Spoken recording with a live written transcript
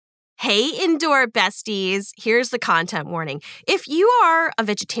Hey, indoor besties. Here's the content warning. If you are a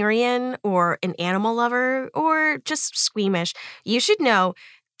vegetarian or an animal lover or just squeamish, you should know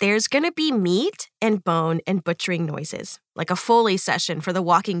there's going to be meat and bone and butchering noises, like a Foley session for The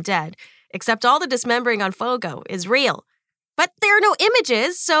Walking Dead, except all the dismembering on Fogo is real. But there are no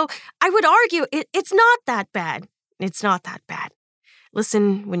images, so I would argue it's not that bad. It's not that bad.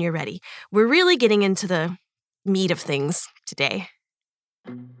 Listen when you're ready. We're really getting into the meat of things today.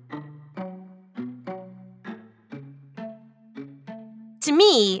 To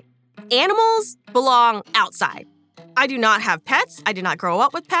me, animals belong outside. I do not have pets. I did not grow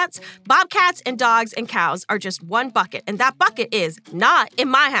up with pets. Bobcats and dogs and cows are just one bucket, and that bucket is not in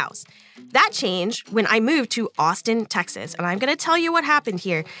my house. That changed when I moved to Austin, Texas, and I'm going to tell you what happened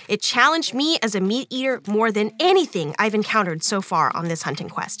here. It challenged me as a meat eater more than anything I've encountered so far on this hunting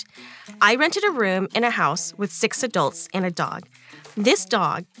quest. I rented a room in a house with 6 adults and a dog. This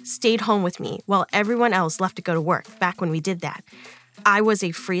dog stayed home with me while everyone else left to go to work back when we did that. I was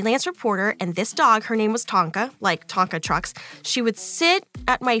a freelance reporter, and this dog, her name was Tonka, like Tonka trucks. She would sit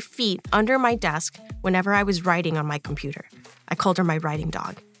at my feet under my desk whenever I was writing on my computer. I called her my writing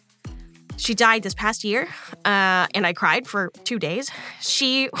dog. She died this past year, and I cried for 2 days.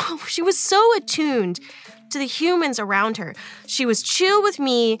 She was so attuned to the humans around her. She was chill with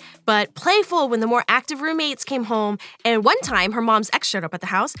me, but playful when the more active roommates came home. And one time, her mom's ex showed up at the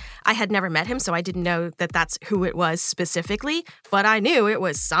house. I had never met him, so I didn't know that that's who it was specifically. But I knew it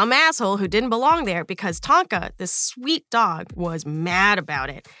was some asshole who didn't belong there because Tonka, this sweet dog, was mad about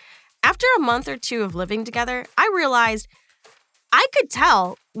it. After a month or 2 of living together, I realized I could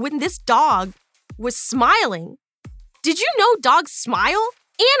tell when this dog was smiling. Did you know dogs smile?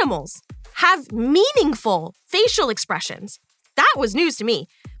 Animals have meaningful facial expressions. That was news to me.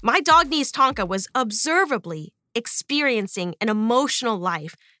 My dog niece Tonka was observably experiencing an emotional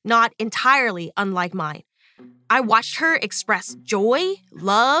life, not entirely unlike mine. I watched her express joy,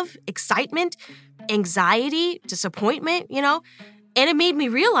 love, excitement, anxiety, disappointment, and it made me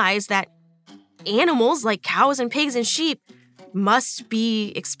realize that animals like cows and pigs and sheep must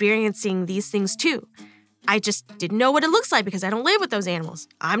be experiencing these things too. I just didn't know what it looks like because I don't live with those animals.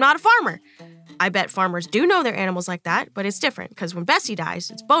 I'm not a farmer. I bet farmers do know their animals like that, but it's different because when Bessie dies,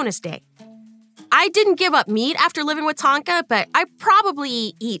 it's bonus day. I didn't give up meat after living with Tonka, but I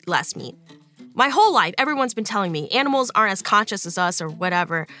probably eat less meat. My whole life, everyone's been telling me animals aren't as conscious as us or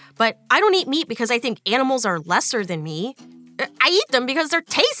whatever, but I don't eat meat because I think animals are lesser than me. I eat them because they're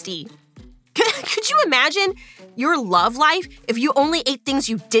tasty. Could you imagine your love life if you only ate things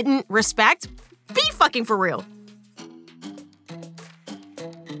you didn't respect? Be fucking for real.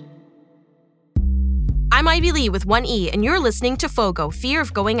 I'm Ivy Lee with 1E, and you're listening to Fogo, Fear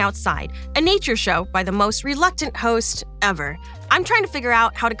of Going Outside, a nature show by the most reluctant host ever. I'm trying to figure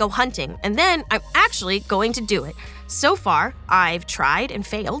out how to go hunting, and then I'm actually going to do it. So far, I've tried and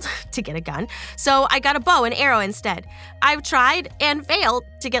failed to get a gun, so I got a bow and arrow instead. I've tried and failed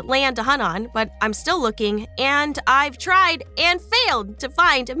to get land to hunt on, but I'm still looking, and I've tried and failed to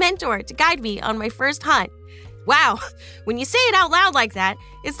find a mentor to guide me on my first hunt. Wow, when you say it out loud like that,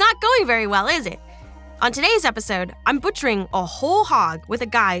 it's not going very well, is it? On today's episode, I'm butchering a whole hog with a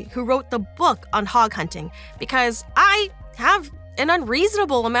guy who wrote the book on hog hunting because I have an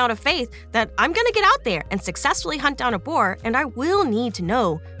unreasonable amount of faith that I'm going to get out there and successfully hunt down a boar, and I will need to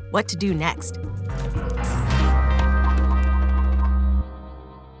know what to do next.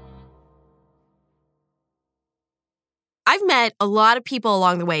 I've met a lot of people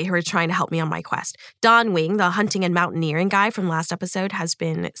along the way who are trying to help me on my quest. Don Wing, the hunting and mountaineering guy from last episode, has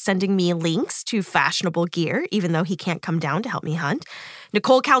been sending me links to fashionable gear, even though he can't come down to help me hunt.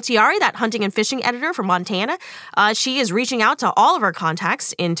 Nicole Caltiari, that hunting and fishing editor from Montana, she is reaching out to all of our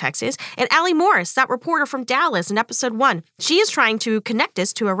contacts in Texas. And Allie Morris, that reporter from Dallas in episode 1, she is trying to connect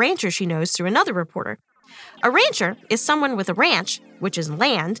us to a rancher she knows through another reporter. A rancher is someone with a ranch, which is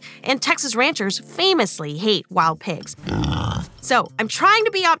land, and Texas ranchers famously hate wild pigs. So I'm trying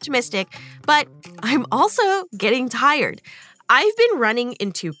to be optimistic, but I'm also getting tired. I've been running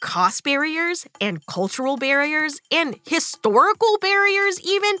into cost barriers and cultural barriers and historical barriers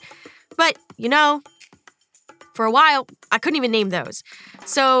even, but for a while, I couldn't even name those.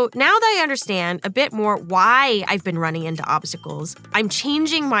 So now that I understand a bit more why I've been running into obstacles, I'm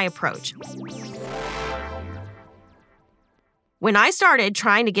changing my approach. When I started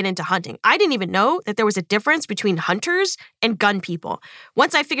trying to get into hunting, I didn't even know that there was a difference between hunters and gun people.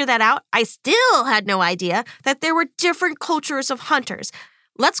 Once I figured that out, I still had no idea that there were different cultures of hunters.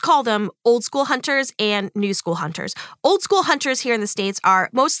 Let's call them old school hunters and new school hunters. Old school hunters here in the States are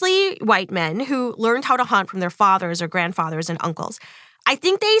mostly white men who learned how to hunt from their fathers or grandfathers and uncles. I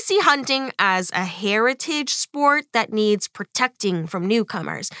think they see hunting as a heritage sport that needs protecting from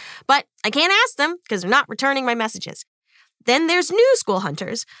newcomers. But I can't ask them because they're not returning my messages. Then there's new school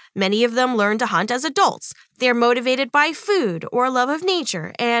hunters. Many of them learn to hunt as adults. They're motivated by food or love of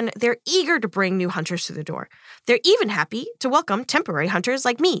nature, and they're eager to bring new hunters to the door. They're even happy to welcome temporary hunters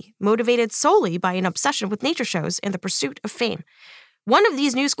like me, motivated solely by an obsession with nature shows and the pursuit of fame. One of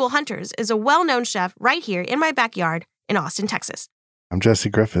these new school hunters is a well-known chef right here in my backyard in Austin, Texas. I'm Jesse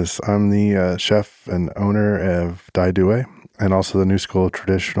Griffiths. I'm the chef and owner of Dai Due, and also the New School of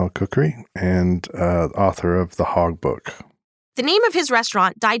Traditional Cookery, and author of The Hog Book. The name of his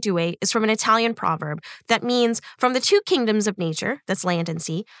restaurant, Dai Due, is from an Italian proverb that means, from the two kingdoms of nature, that's land and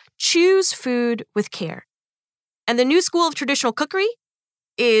sea, choose food with care. And the New School of Traditional Cookery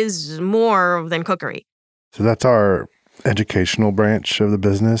is more than cookery. So that's our educational branch of the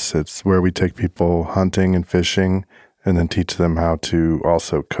business. It's where we take people hunting and fishing and then teach them how to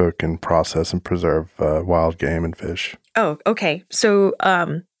also cook and process and preserve wild game and fish. Oh, okay. So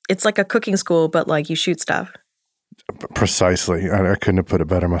it's like a cooking school, but like you shoot stuff. Precisely. I couldn't have put it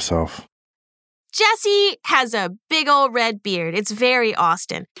better myself. Jesse has a big old red beard. It's very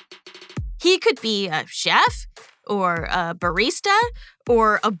Austin. He could be a chef or a barista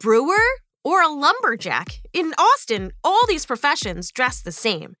or a brewer or a lumberjack. In Austin, all these professions dress the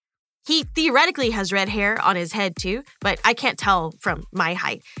same. He theoretically has red hair on his head too, but I can't tell from my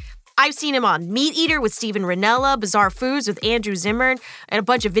height. I've seen him on Meat Eater with Steven Rinella, Bizarre Foods with Andrew Zimmern, and a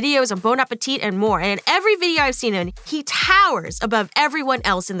bunch of videos on Bon Appetit and more. And in every video I've seen him, he towers above everyone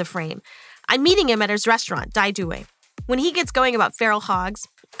else in the frame. I'm meeting him at his restaurant, Dai Due. When he gets going about feral hogs,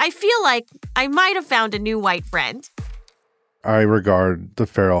 I feel like I might have found a new white friend. I regard the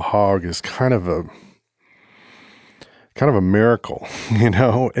feral hog as kind of a miracle,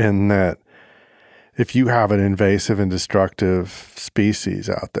 in that if you have an invasive and destructive species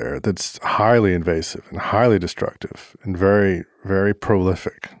out there that's highly invasive and highly destructive and very, very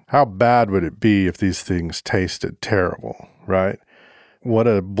prolific, how bad would it be if these things tasted terrible, right? What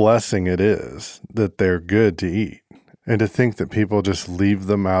a blessing it is that they're good to eat. And to think that people just leave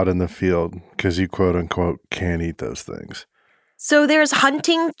them out in the field because you, quote unquote, can't eat those things. So there's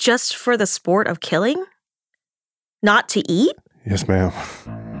hunting just for the sport of killing? Not to eat? Yes, ma'am.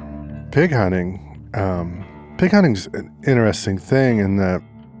 Pig hunting. Pig hunting's an interesting thing in that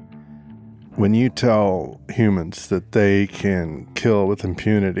when you tell humans that they can kill with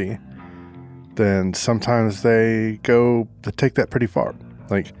impunity, then sometimes they take that pretty far.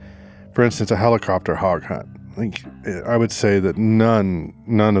 Like, for instance, a helicopter hog hunt. Like, I would say that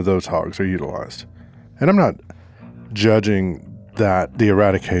none of those hogs are utilized. And I'm not judging the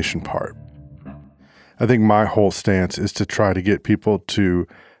eradication part. I think my whole stance is to try to get people to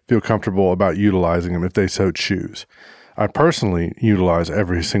feel comfortable about utilizing them if they so choose. I personally utilize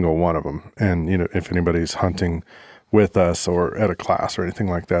every single one of them. And, if anybody's hunting with us or at a class or anything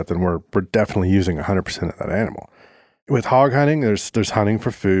like that, then we're definitely using 100% of that animal. With hog hunting, there's hunting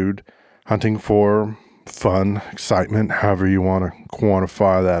for food, hunting for fun, excitement, however you want to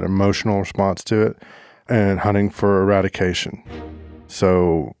quantify that emotional response to it, and hunting for eradication.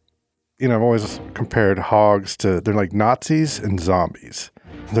 So, I've always compared hogs to, they're like Nazis and zombies.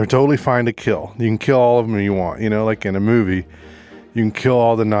 They're totally fine to kill. You can kill all of them you want. Like in a movie, you can kill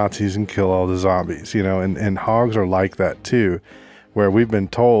all the Nazis and kill all the zombies, and hogs are like that too, where we've been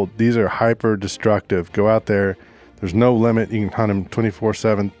told these are hyper destructive. Go out there. There's no limit. You can hunt them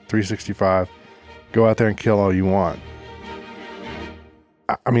 24/7, 365. Go out there and kill all you want.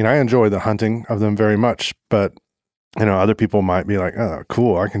 I mean, I enjoy the hunting of them very much, but other people might be like, oh,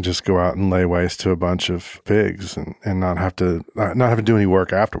 cool, I can just go out and lay waste to a bunch of pigs and not have to do any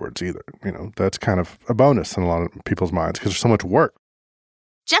work afterwards either. That's kind of a bonus in a lot of people's minds because there's so much work.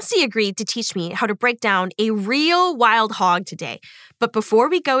 Jesse agreed to teach me how to break down a real wild hog today. But before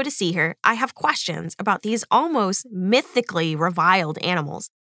we go to see her, I have questions about these almost mythically reviled animals.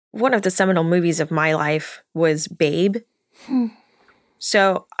 One of the seminal movies of my life was Babe.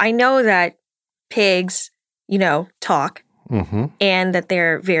 So I know that pigs, talk, and that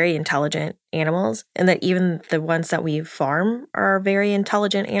they're very intelligent animals, and that even the ones that we farm are very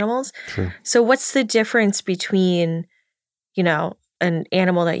intelligent animals. True. So what's the difference between, an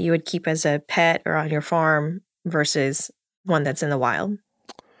animal that you would keep as a pet or on your farm versus one that's in the wild?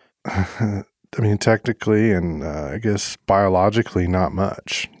 I mean, technically and I guess biologically, not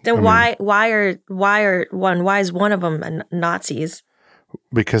much. Then why is one of them Nazis?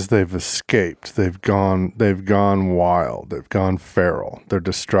 Because they've escaped. They've gone wild. They've gone feral. They're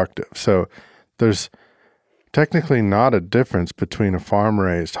destructive. So there's technically not a difference between a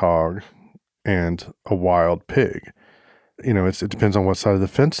farm-raised hog and a wild pig. it depends on what side of the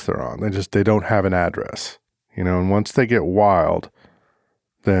fence they're on. They don't have an address, and once they get wild,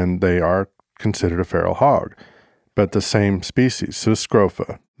 then they are considered a feral hog. But the same species, so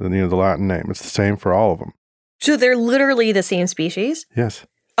Scrofa, the Latin name, it's the same for all of them. So they're literally the same species? Yes.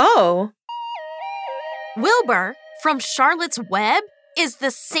 Oh. Wilbur from Charlotte's Web is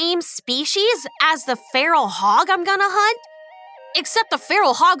the same species as the feral hog I'm gonna hunt? Except the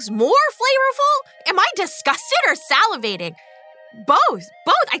feral hog's more flavorful? Am I disgusted or salivating? Both.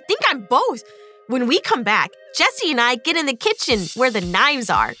 I think I'm both. When we come back, Jesse and I get in the kitchen where the knives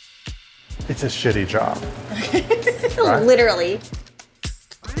are. It's a shitty job. Right? Literally.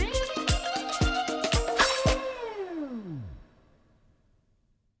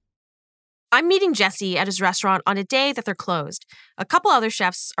 I'm meeting Jesse at his restaurant on a day that they're closed. A couple other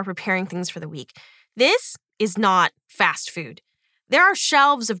chefs are preparing things for the week. This is not fast food. There are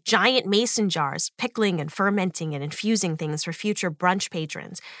shelves of giant mason jars, pickling and fermenting and infusing things for future brunch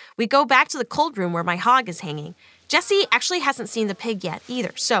patrons. We go back to the cold room where my hog is hanging. Jesse actually hasn't seen the pig yet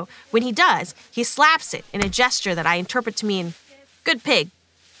either, so when he does, he slaps it in a gesture that I interpret to mean, "Good pig.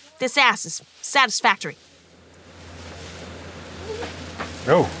 This ass is satisfactory."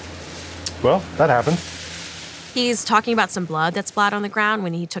 Oh. Well, that happened. He's talking about some blood that splattered on the ground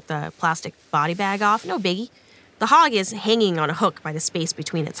when he took the plastic body bag off. No biggie. The hog is hanging on a hook by the space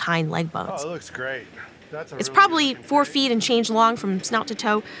between its hind leg bones. Oh, it looks great. It's probably 4 feet and change long from snout to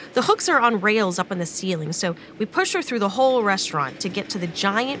toe. The hooks are on rails up in the ceiling, so we push her through the whole restaurant to get to the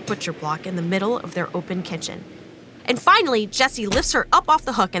giant butcher block in the middle of their open kitchen. And finally, Jesse lifts her up off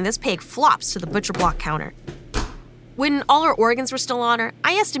the hook and this pig flops to the butcher block counter. When all her organs were still on her,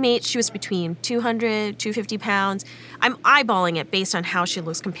 I estimate she was between 200, 250 pounds. I'm eyeballing it based on how she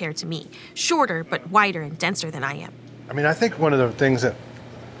looks compared to me. Shorter, but wider and denser than I am. I mean, I think one of the things that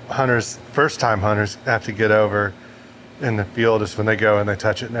first-time hunters have to get over in the field is when they go and they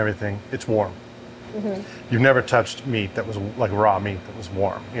touch it and everything, it's warm. Mm-hmm. You've never touched meat that was like raw meat that was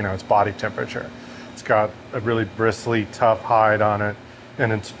warm. It's body temperature. It's got a really bristly, tough hide on it,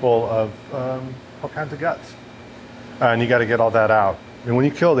 and it's full of all kinds of guts. And you got to get all that out. And when you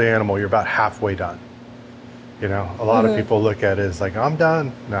kill the animal, you're about halfway done. A lot of people look at it as like, I'm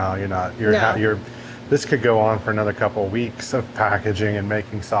done. No, you're not. This could go on for another couple of weeks of packaging and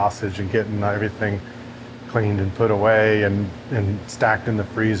making sausage and getting everything cleaned and put away and stacked in the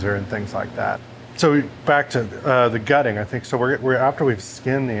freezer and things like that. So back to the gutting, I think. So we're after we've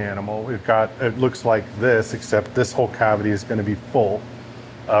skinned the animal, we've got, it looks like this, except this whole cavity is going to be full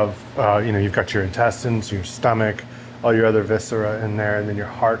of, you've got your intestines, your stomach, all your other viscera in there, and then your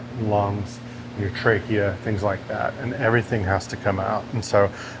heart and lungs, and your trachea, things like that. And everything has to come out. And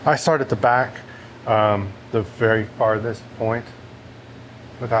so I start at the back, the very farthest point.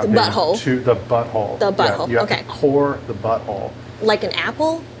 Without the butthole. The butthole. The butthole, you have okay. to core the butthole. Like an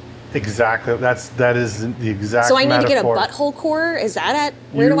apple? Exactly. That is the exact So I need metaphor. to get a butthole core? Is that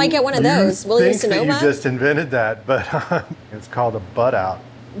where do I get one of those? Williams Sonoma? You just invented that, but it's called a butt out.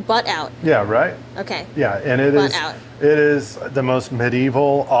 Butt out. Yeah, right? Okay. Yeah, and it is the most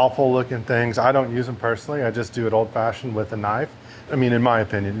medieval, awful looking things. I don't use them personally. I just do it old fashioned with a knife. I mean, in my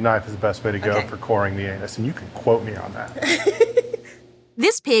opinion, a knife is the best way to go for coring the anus, and you can quote me on that.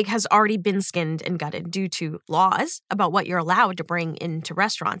 This pig has already been skinned and gutted due to laws about what you're allowed to bring into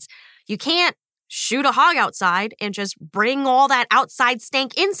restaurants. You can't shoot a hog outside and just bring all that outside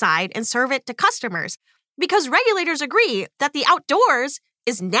stank inside and serve it to customers, because regulators agree that the outdoors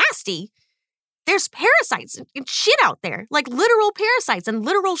is nasty. There's parasites and shit out there, like literal parasites and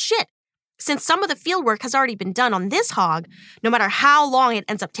literal shit. Since some of the field work has already been done on this hog, no matter how long it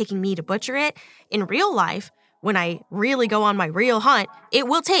ends up taking me to butcher it, in real life, when I really go on my real hunt, it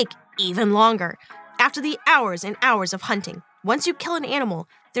will take even longer. After the hours and hours of hunting, once you kill an animal,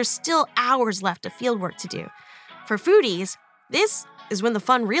 there's still hours left of field work to do. For foodies, this is when the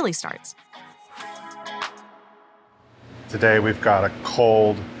fun really starts. Today we've got a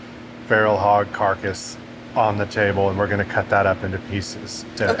cold feral hog carcass on the table, and we're going to cut that up into pieces,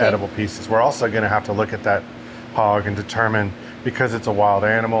 edible pieces. We're also going to have to look at that hog and determine, because it's a wild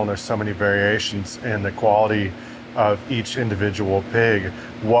animal and there's so many variations in the quality of each individual pig,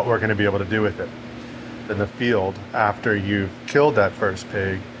 what we're going to be able to do with it. In the field, after you've killed that first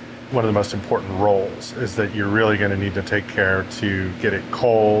pig, one of the most important roles is that you're really going to need to take care to get it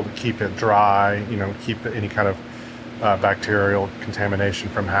cold, keep it dry, keep any kind of bacterial contamination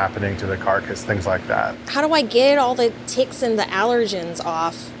from happening to the carcass, things like that. How do I get all the ticks and the allergens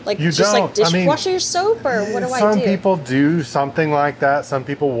off? Like dishwasher soap, or what do I do? Some people do something like that. Some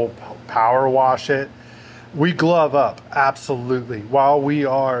people will power wash it. We glove up, absolutely. While we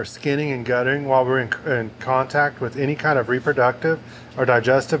are skinning and gutting, while we're in contact with any kind of reproductive or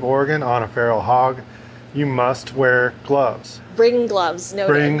digestive organ on a feral hog, you must wear gloves. Bring gloves,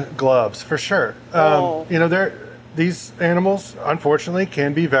 noted. Bring gloves, for sure. These animals, unfortunately,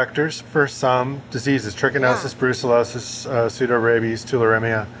 can be vectors for some diseases. Trichinosis, brucellosis, pseudorabies,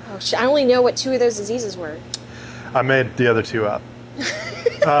 tularemia. Oh, I only know what 2 of those diseases were. I made the other 2 up.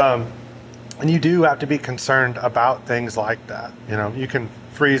 And you do have to be concerned about things like that. You can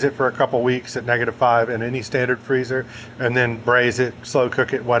freeze it for a couple weeks at -5 in any standard freezer, and then braise it, slow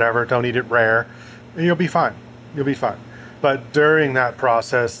cook it, whatever. Don't eat it rare. And you'll be fine. You'll be fine. But during that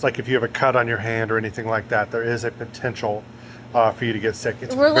process, like if you have a cut on your hand or anything like that, there is a potential for you to get sick.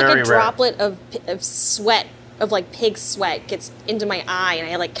 It's or like very a rare. droplet of sweat, of like pig sweat, gets into my eye,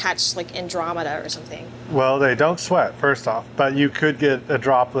 and I like catch like Andromeda or something. Well, they don't sweat, first off, but you could get a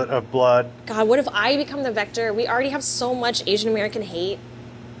droplet of blood. God, what if I become the vector? We already have so much Asian American hate.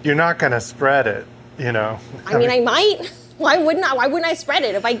 You're not going to spread it, I mean, I might. Why wouldn't I? Why wouldn't I spread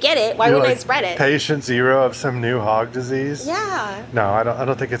it? If I get it, why wouldn't I spread it? Patient 0 of some new hog disease? Yeah. No, I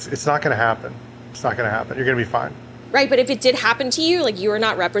don't think it's not going to happen. It's not going to happen. You're going to be fine. Right, but if it did happen to you, like you are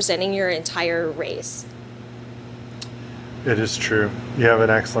not representing your entire race. It is true. You have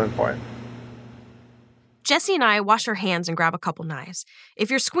an excellent point. Jessie and I wash our hands and grab a couple knives. If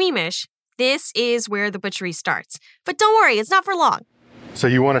you're squeamish, this is where the butchery starts. But don't worry, it's not for long. So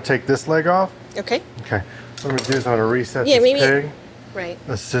you want to take this leg off? Okay. Okay. What I'm going to do is I'm going to reset this pig. Right.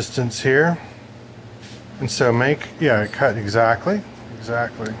 Assistance here. And so cut exactly.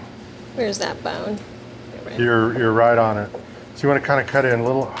 Where's that bone? Right. You're right on it. So you want to kind of cut it in a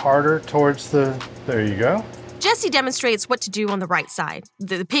little harder towards there you go. Jessie demonstrates what to do on the right side,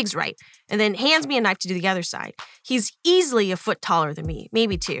 the pig's right, and then hands me a knife to do the other side. He's easily a foot taller than me,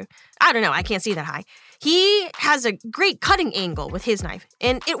 maybe 2. I don't know, I can't see that high. He has a great cutting angle with his knife,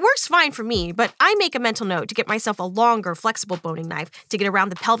 and it works fine for me, but I make a mental note to get myself a longer, flexible boning knife to get around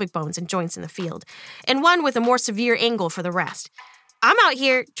the pelvic bones and joints in the field, and one with a more severe angle for the rest. I'm out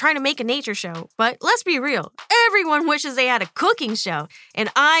here trying to make a nature show, but let's be real, everyone wishes they had a cooking show, and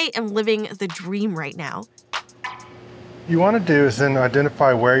I am living the dream right now. You want to do is then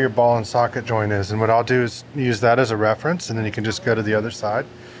identify where your ball and socket joint is, and what I'll do is use that as a reference, and then you can just go to the other side.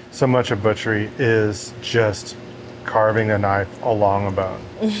 So much of butchery is just carving a knife along a bone.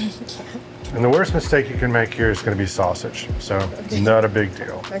 Yeah. And the worst mistake you can make here is going to be sausage. So not a big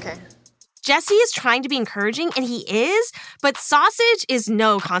deal. Okay. Jessie is trying to be encouraging, and he is, but sausage is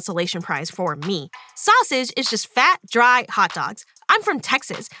no consolation prize for me. Sausage is just fat, dry hot dogs. I'm from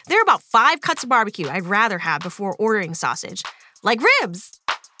Texas. There are about 5 cuts of barbecue I'd rather have before ordering sausage. Like ribs.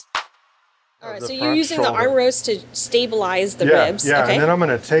 All right, so you're using the arm roast to stabilize the ribs. Yeah, okay. And then I'm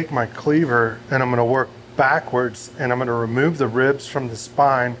going to take my cleaver and I'm going to work backwards and I'm going to remove the ribs from the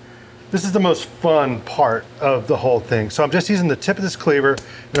spine. This is the most fun part of the whole thing. So I'm just using the tip of this cleaver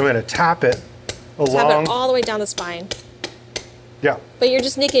and I'm going to tap it along. Tap it all the way down the spine. Yeah. But you're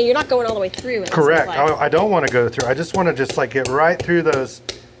just nicking, you're not going all the way through. Correct. I don't want to go through. I just want to just like get right through those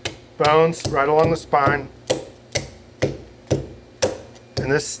bones, right along the spine.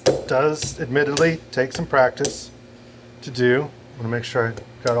 And this does admittedly take some practice to do. I want to make sure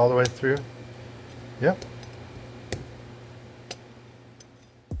I got all the way through. Yep.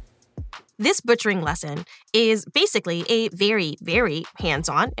 This butchering lesson is basically a very, very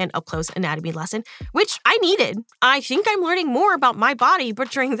hands-on and up-close anatomy lesson, which I needed. I think I'm learning more about my body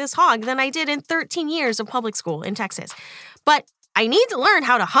butchering this hog than I did in 13 years of public school in Texas. But I need to learn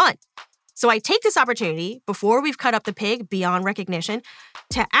how to hunt. So I take this opportunity, before we've cut up the pig beyond recognition,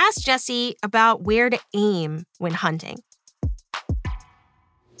 to ask Jessie about where to aim when hunting.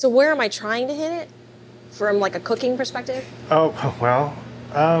 So where am I trying to hit it? From like a cooking perspective? Oh, well,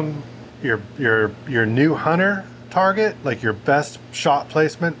 your new hunter target, like your best shot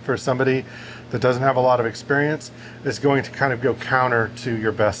placement for somebody that doesn't have a lot of experience, is going to kind of go counter to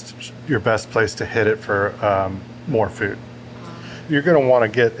your best place to hit it for more food. You're going to want to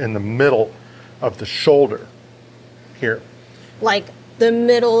get in the middle of the shoulder here. Like the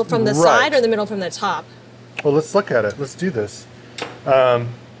middle from the side or the middle from the top? Well, let's look at it. Let's do this.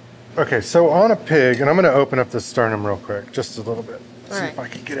 Okay, so on a pig, and I'm going to open up the sternum real quick, just a little bit. See if I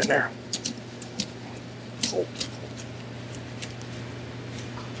can get in there.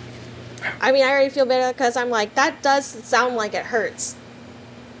 I mean, I already feel better because I'm like, that does sound like it hurts.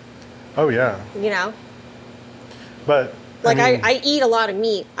 Oh, yeah. You know? But like I eat a lot of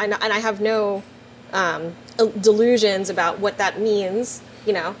meat, and I have no delusions about what that means,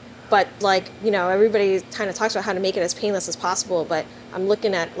 you know. But everybody kind of talks about how to make it as painless as possible. But I'm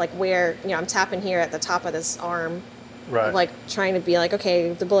looking at where, I'm tapping here at the top of this arm. Right. Trying to be okay,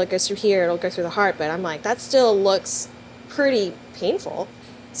 if the bullet goes through here, it'll go through the heart. But I'm that still looks pretty painful.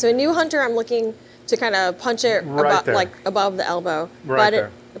 So a new hunter, I'm looking to kind of punch it above the elbow.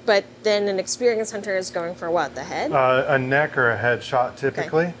 But then an experienced hunter is going for what, the head? A neck or a head shot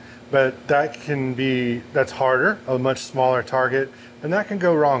typically. Okay. But that's harder, a much smaller target. And that can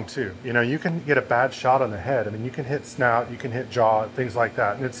go wrong too. You can get a bad shot on the head. I mean, you can hit snout, you can hit jaw, things like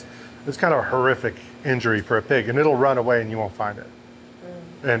that. And it's kind of a horrific injury for a pig, and it'll run away and you won't find it.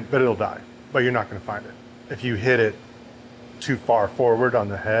 But it'll die, but you're not going to find it if you hit it too far forward on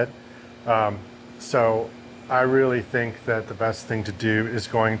the head. So I really think that the best thing to do is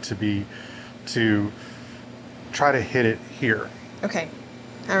going to be to try to hit it here. Okay.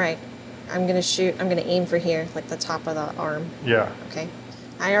 All right. I'm going to aim for here, the top of the arm. Yeah. Okay.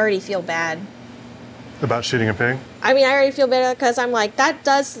 I already feel bad. About shooting a pig? I mean, I already feel bad because I'm that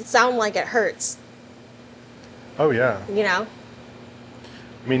does sound like it hurts. Oh, yeah. I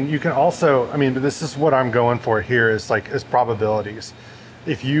mean, you can also, but this is what I'm going for here is probabilities.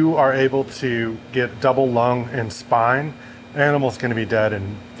 If you are able to get double lung and spine, the animal's going to be dead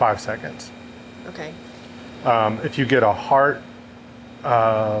in 5 seconds. Okay. If you get a heart,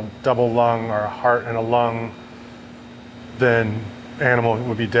 double lung, or a heart and a lung, then animal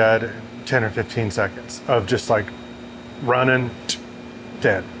would be dead in 10 or 15 seconds of just running,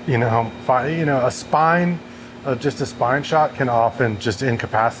 dead. A spine, just a spine shot can often just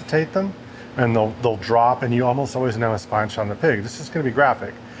incapacitate them, and they'll drop, and you almost always know a spine shot on a pig. This is going to be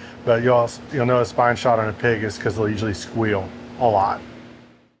graphic, but you'll know a spine shot on a pig is because they'll usually squeal a lot.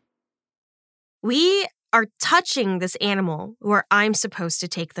 We are touching this animal where I'm supposed to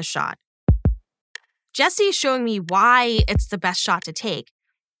take the shot. Jesse is showing me why it's the best shot to take.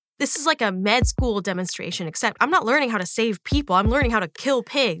 This is like a med school demonstration, except I'm not learning how to save people. I'm learning how to kill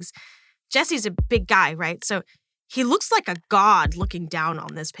pigs. Jesse's a big guy, right? So he looks like a god looking down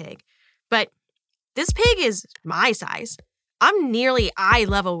on this pig. But this pig is my size. I'm nearly eye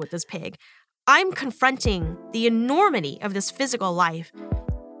level with this pig. I'm confronting the enormity of this physical life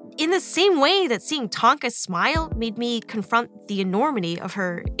in the same way that seeing Tonka smile made me confront the enormity of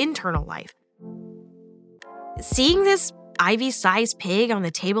her internal life. Seeing this Ivy-sized pig on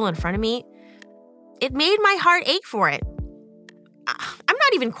the table in front of me, it made my heart ache for it. I'm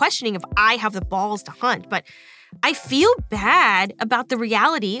not even questioning if I have the balls to hunt, but I feel bad about the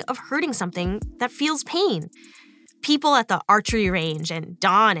reality of hurting something that feels pain. People at the archery range and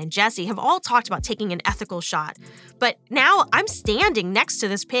Don and Jesse have all talked about taking an ethical shot, but now I'm standing next to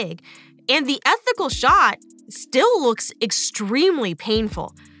this pig, and the ethical shot still looks extremely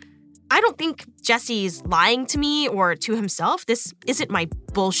painful. I don't think Jesse's lying to me or to himself. This isn't my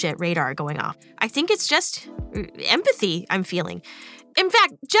bullshit radar going off. I think it's just empathy I'm feeling. In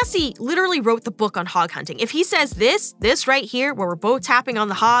fact, Jesse literally wrote the book on hog hunting. If he says this right here, where we're both tapping on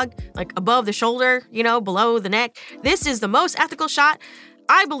the hog, above the shoulder, below the neck, this is the most ethical shot,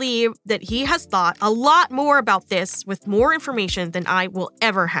 I believe that he has thought a lot more about this with more information than I will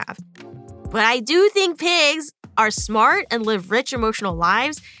ever have. But I do think pigs are smart and live rich emotional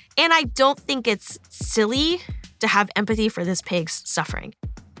lives, and I don't think it's silly to have empathy for this pig's suffering.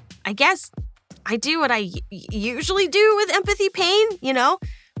 I guess I do what I usually do with empathy pain,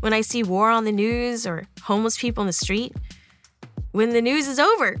 when I see war on the news or homeless people in the street. When the news is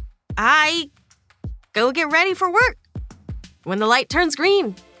over, I go get ready for work. When the light turns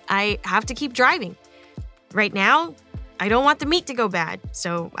green, I have to keep driving. Right now, I don't want the meat to go bad,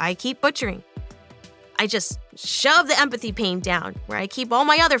 so I keep butchering. I just shove the empathy pain down where I keep all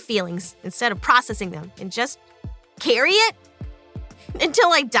my other feelings instead of processing them and just carry it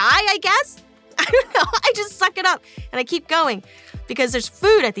until I die, I guess? I don't know. I just suck it up and I keep going because there's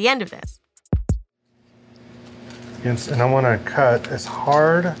food at the end of this. And I want to cut as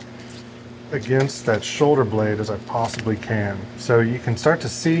hard against that shoulder blade as I possibly can. So you can start to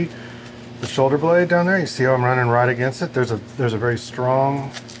see the shoulder blade down there. You see how I'm running right against it? There's a very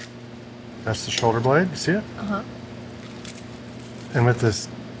strong, that's the shoulder blade. You see it? Uh-huh. And with this,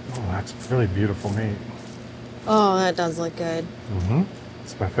 that's really beautiful meat. Oh, that does look good. Mm-hmm.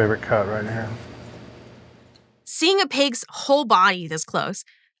 It's my favorite cut right here. Seeing a pig's whole body this close,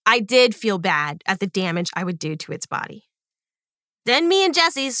 I did feel bad at the damage I would do to its body. Then me and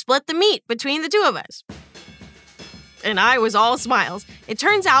Jesse split the meat between the two of us. And I was all smiles. It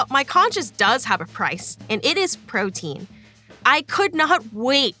turns out my conscience does have a price, and it is protein. I could not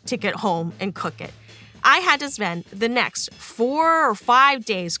wait to get home and cook it. I had to spend the next 4 or 5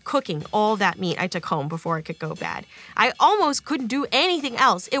 days cooking all that meat I took home before it could go bad. I almost couldn't do anything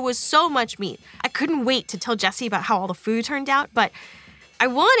else. It was so much meat. I couldn't wait to tell Jesse about how all the food turned out, but I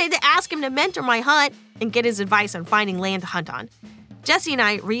wanted to ask him to mentor my hunt and get his advice on finding land to hunt on. Jesse and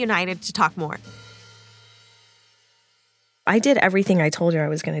I reunited to talk more. I did everything I told you I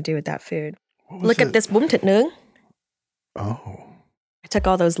was going to do with that food. Look it? at this bum thịt nướng. Oh. I took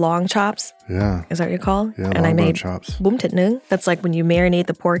all those long chops. Yeah. Is that what you call? Yeah, and I made chops. bum thịt nướng. That's like when you marinate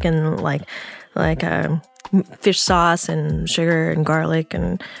the pork in like fish sauce and sugar and garlic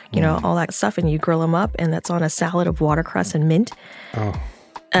and, all that stuff, and you grill them up, and that's on a salad of watercress and mint. Oh.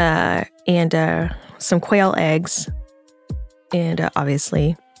 And some quail eggs, and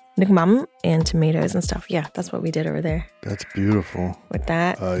obviously nước mắm and tomatoes and stuff. Yeah, that's what we did over there. That's beautiful. With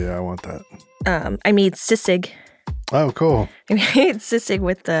that. Oh, yeah, I want that. I made sisig. Oh, cool. I made sisig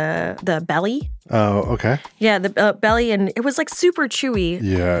with the belly. Oh, okay. Yeah, the belly, and it was like super chewy.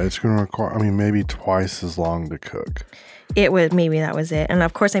 Yeah, it's going to require, maybe twice as long to cook. Maybe that was it. And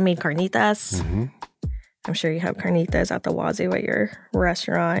of course, I made carnitas. Mm-hmm. I'm sure you have carnitas at the Wazoo at your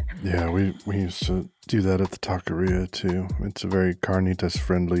restaurant. Yeah, we used to do that at the taqueria too. It's a very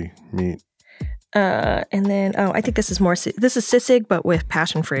carnitas-friendly meat. And then, I think this is sisig, but with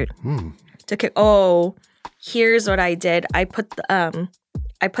passion fruit. To cook. Oh, here's what I did. I put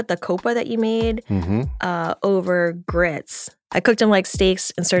the copa that you made over grits. I cooked them like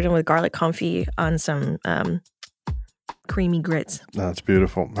steaks and served them with garlic confit on some creamy grits. That's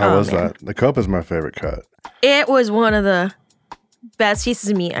beautiful. How was that? The copa is my favorite cut. It was one of the best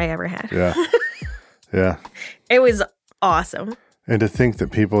pieces of meat I ever had. Yeah. Yeah. It was awesome. And to think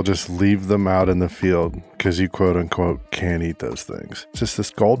that people just leave them out in the field because you quote unquote can't eat those things. It's just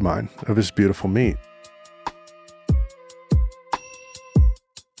this gold mine of this beautiful meat.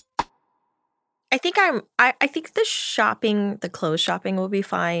 I think I think the clothes shopping will be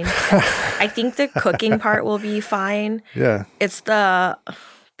fine. I think the cooking part will be fine. Yeah. It's the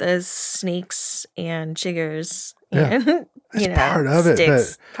snakes and chiggers and it's part of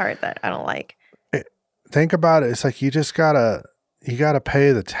sticks part that I don't like. Think about it. It's like you gotta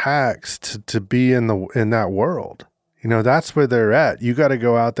pay the tax to be in that world. That's where they're at. You got to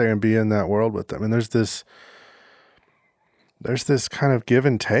go out there and be in that world with them. And there's this kind of give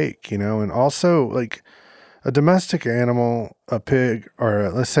and take, and also like a domestic animal, a pig,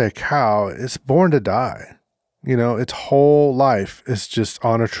 or let's say a cow, it's born to die. Its whole life is just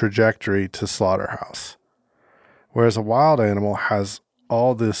on a trajectory to slaughterhouse. Whereas a wild animal has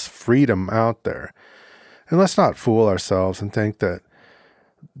all this freedom out there. And let's not fool ourselves and think that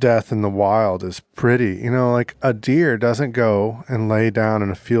death in the wild is pretty. Like a deer doesn't go and lay down in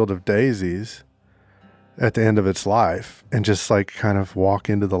a field of daisies at the end of its life and just like kind of walk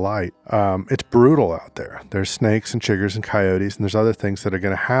into the light. It's brutal out there. There's snakes and chiggers and coyotes, and there's other things that are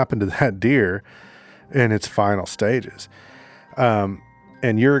going to happen to that deer in its final stages.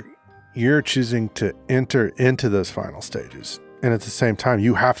 And you're choosing to enter into those final stages. And at the same time,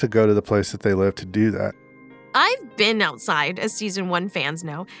 you have to go to the place that they live to do that. I've been outside, as Season 1 fans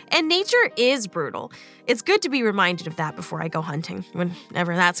know, and nature is brutal. It's good to be reminded of that before I go hunting,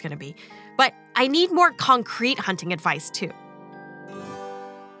 whenever that's going to be. But I need more concrete hunting advice, too.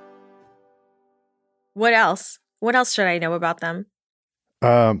 What else? What else should I know about them?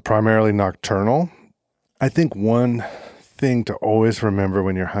 Primarily nocturnal. I think one thing to always remember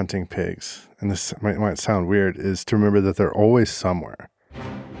when you're hunting pigs, and this might sound weird, is to remember that they're always somewhere.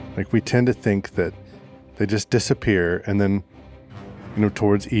 Like we tend to think that they just disappear and then,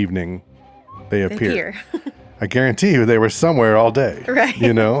 towards evening, they appear. I guarantee you they were somewhere all day. Right.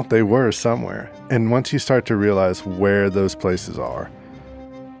 They were somewhere. And once you start to realize where those places are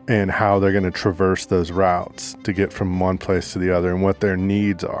and how they're going to traverse those routes to get from one place to the other and what their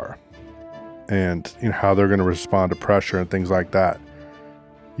needs are and how they're going to respond to pressure and things like that,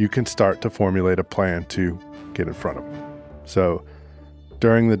 you can start to formulate a plan to get in front of them. So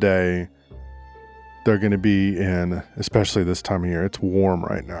during the day, they're going to be in, especially this time of year, it's warm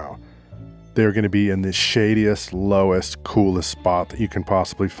right now. They're going to be in the shadiest, lowest, coolest spot that you can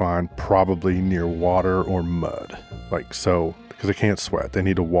possibly find, probably near water or mud. Because they can't sweat, they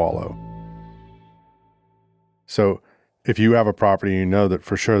need to wallow. So if you have a property and you know that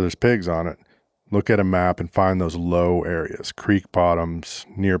for sure there's pigs on it, look at a map and find those low areas, creek bottoms,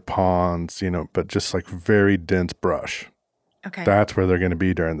 near ponds, but just like very dense brush. Okay. That's where they're going to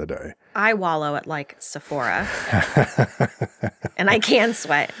be during the day. I wallow at like Sephora. And I can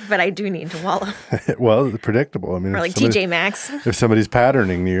sweat, but I do need to wallow. Well, predictable. Or like TJ Maxx. If somebody's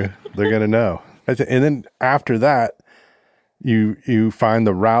patterning you, they're going to know. And then after that, You find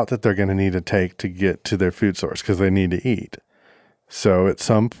the route that they're going to need to take to get to their food source because they need to eat. So at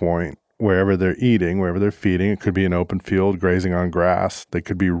some point, wherever they're eating, wherever they're feeding, it could be an open field grazing on grass. They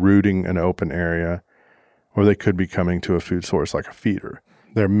could be rooting an open area, or they could be coming to a food source like a feeder.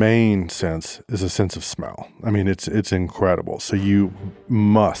 Their main sense is a sense of smell. I mean, it's incredible. So you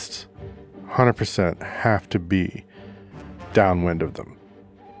must 100% have to be downwind of them.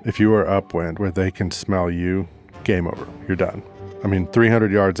 If you are upwind where they can smell you, game over. You're done. I mean,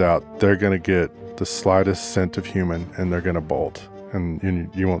 300 yards out, they're going to get the slightest scent of human and they're going to bolt and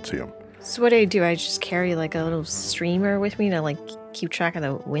you won't see them. So what do? I just carry like a little streamer with me to like keep track of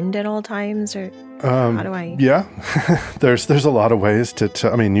the wind at all times, or how do I? Yeah, there's a lot of ways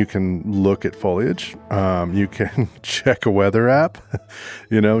to I mean, you can look at foliage. You can check a weather app.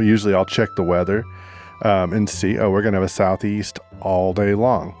 Usually I'll check the weather and see, we're going to have a southeast all day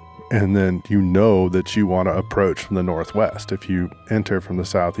long. And then that you want to approach from the northwest. If you enter from the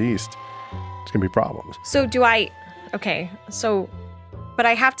southeast, it's going to be problems. So but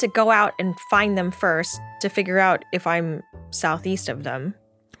I have to go out and find them first to figure out if I'm southeast of them.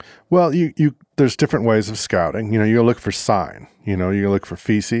 Well, there's different ways of scouting. You look for sign. You look for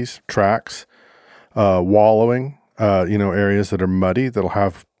feces, tracks, wallowing, areas that are muddy that'll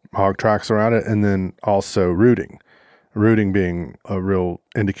have hog tracks around it, and then also rooting. Rooting being a real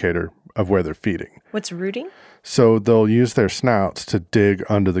indicator of where they're feeding. What's rooting? So they'll use their snouts to dig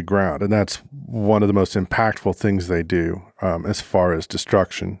under the ground, and that's one of the most impactful things they do as far as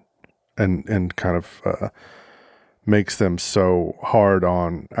destruction and kind of makes them so hard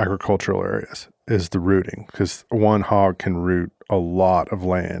on agricultural areas is the rooting, because one hog can root a lot of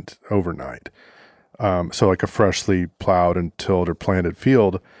land overnight. So like a freshly plowed and tilled or planted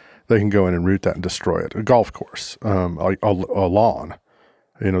field, they can go in and root that and destroy it. A golf course, like a lawn,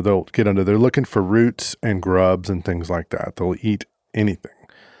 they'll get under. They're looking for roots and grubs and things like that. They'll eat anything,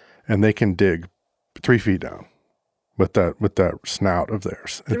 and they can dig 3 feet down with that snout of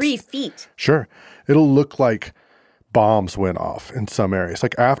theirs. 3 feet. Sure, it'll look like bombs went off in some areas.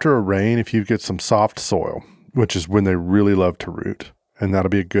 Like after a rain, if you get some soft soil, which is when they really love to root, and that'll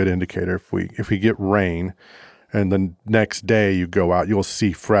be a good indicator. If we get rain. And the next day you go out, you'll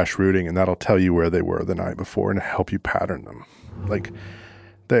see fresh rooting, and that'll tell you where they were the night before and help you pattern them. Like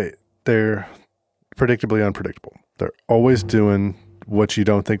they're predictably unpredictable. They're always doing what you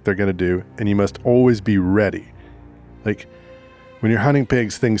don't think they're going to do, and you must always be ready. Like when you're hunting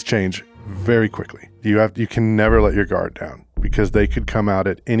pigs, things change very quickly. You can never let your guard down because they could come out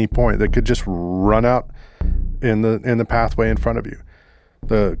at any point. They could just run out in the pathway in front of you.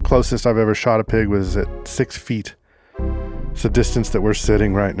 The closest I've ever shot a pig was at 6 feet. It's the distance that we're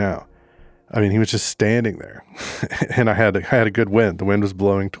sitting right now. I mean, he was just standing there, and I had a good wind. The wind was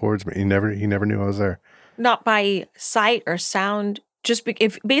blowing towards me. He never knew I was there. Not by sight or sound. Just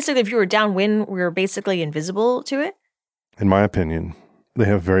if you were downwind, we were basically invisible to it. In my opinion, they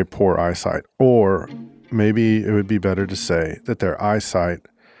have very poor eyesight, or maybe it would be better to say that their eyesight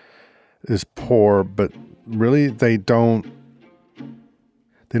is poor, but really they don't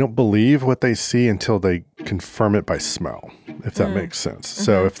believe what they see until they confirm it by smell, if that makes sense. Mm-hmm.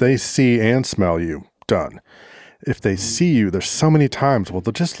 So if they see and smell you, done. If they see you, there's so many times, they'll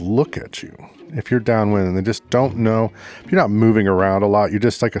just look at you. If you're downwind and they just don't know, if you're not moving around a lot, you're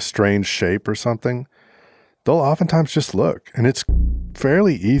just like a strange shape or something, they'll oftentimes just look. And it's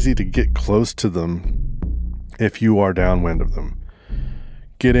fairly easy to get close to them if you are downwind of them.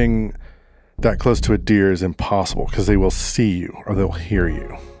 Getting that close to a deer is impossible because they will see you or they'll hear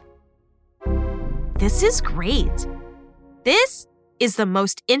you. This is great. This is the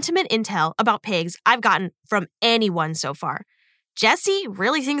most intimate intel about pigs I've gotten from anyone so far. Jesse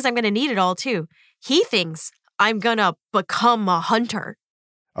really thinks I'm going to need it all too. He thinks I'm going to become a hunter.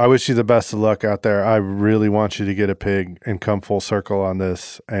 I wish you the best of luck out there. I really want you to get a pig and come full circle on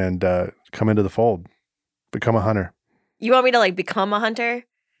this and come into the fold. Become a hunter. You want me to become a hunter?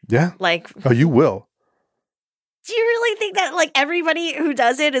 Yeah. Oh, you will. Do you really think that everybody who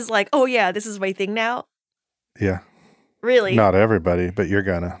does it is oh yeah, this is my thing now? Yeah. Really? Not everybody, but you're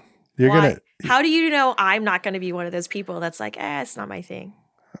gonna. How do you know I'm not going to be one of those people that's it's not my thing?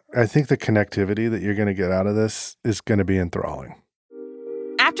 I think the connectivity that you're going to get out of this is going to be enthralling.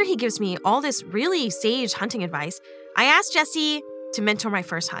 After he gives me all this really sage hunting advice, I asked Jesse to mentor my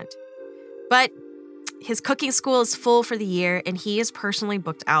first hunt. But his cooking school is full for the year, and he is personally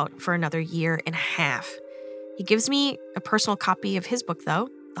booked out for another 1.5 years. He gives me a personal copy of his book, though,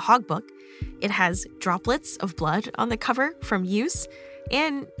 the Hog Book. It has droplets of blood on the cover from use,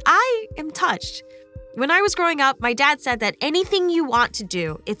 and I am touched. When I was growing up, my dad said that anything you want to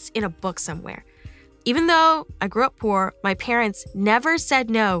do, it's in a book somewhere. Even though I grew up poor, my parents never said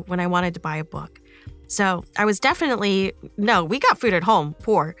no when I wanted to buy a book. So I was definitely, no, we got food at home,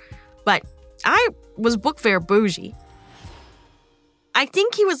 poor, but I was book fair bougie. I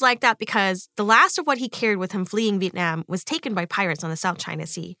think he was like that because the last of what he carried with him fleeing Vietnam was taken by pirates on the South China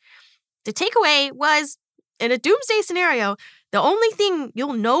Sea. The takeaway was, in a doomsday scenario, the only thing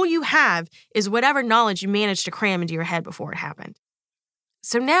you'll know you have is whatever knowledge you managed to cram into your head before it happened.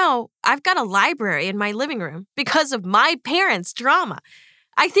 So now I've got a library in my living room because of my parents' drama.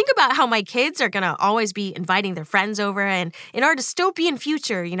 I think about how my kids are going to always be inviting their friends over, and in our dystopian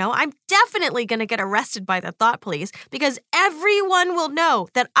future, I'm definitely going to get arrested by the thought police because everyone will know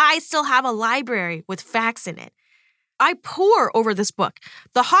that I still have a library with facts in it. I pore over this book.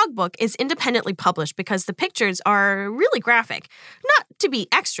 The Hog book is independently published because the pictures are really graphic. Not to be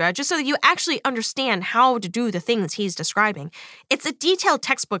extra, just so that you actually understand how to do the things he's describing. It's a detailed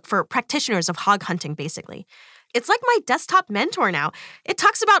textbook for practitioners of hog hunting, basically. It's like my desktop mentor now. It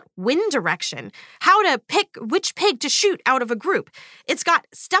talks about wind direction, how to pick which pig to shoot out of a group. It's got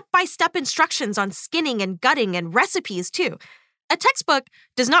step-by-step instructions on skinning and gutting and recipes, too. A textbook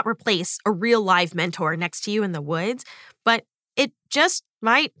does not replace a real live mentor next to you in the woods, but it just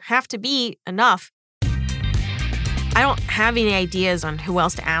might have to be enough. I don't have any ideas on who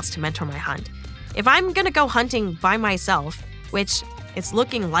else to ask to mentor my hunt. If I'm going to go hunting by myself, which it's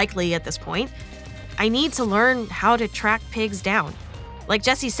looking likely at this point, I need to learn how to track pigs down. Like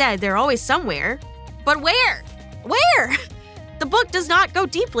Jesse said, they're always somewhere. But where? Where? The book does not go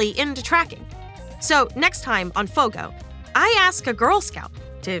deeply into tracking. So next time on Fogo, I ask a Girl Scout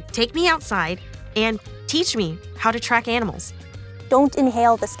to take me outside and teach me how to track animals. Don't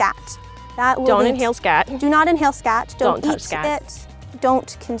inhale the scat. Don't inhale scat. Do not inhale scat. Don't touch eat scat. it.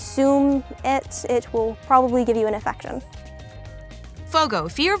 Don't consume it. It will probably give you an infection. Fogo,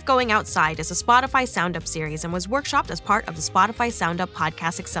 Fear of Going Outside is a Spotify Sound Up series and was workshopped as part of the Spotify Sound Up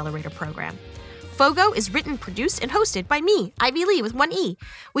Podcast Accelerator program. Fogo is written, produced, and hosted by me, Ivy Lee with one E.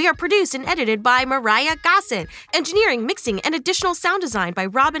 We are produced and edited by Mariah Gossett. Engineering, mixing, and additional sound design by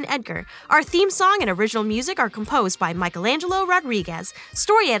Robin Edgar. Our theme song and original music are composed by Michelangelo Rodriguez.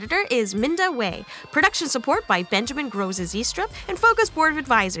 Story editor is Minda Wei. Production support by Benjamin Groses-Eastrup. And Fogo's board of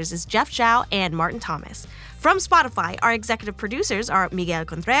advisors is Jeff Zhao and Martin Thomas. From Spotify, our executive producers are Miguel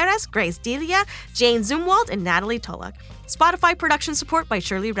Contreras, Grace Delia, Jane Zumwalt, and Natalie Tulloch. Spotify production support by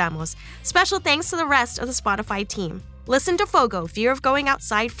Shirley Ramos. Special thanks to the rest of the Spotify team. Listen to Fogo, Fear of Going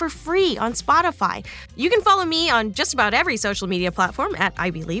Outside for free on Spotify. You can follow me on just about every social media platform at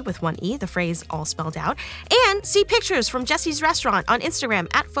Ivy Lee with one E, the phrase all spelled out, and see pictures from Jesse's restaurant on Instagram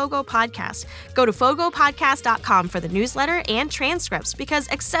at Fogo Podcast. Go to fogopodcast.com for the newsletter and transcripts because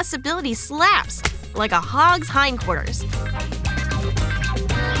accessibility slaps like a hog's hindquarters.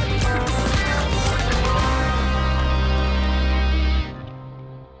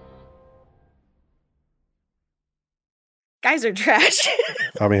 Guys are trash.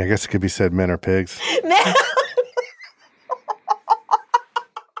 I mean, I guess it could be said men are pigs. Men-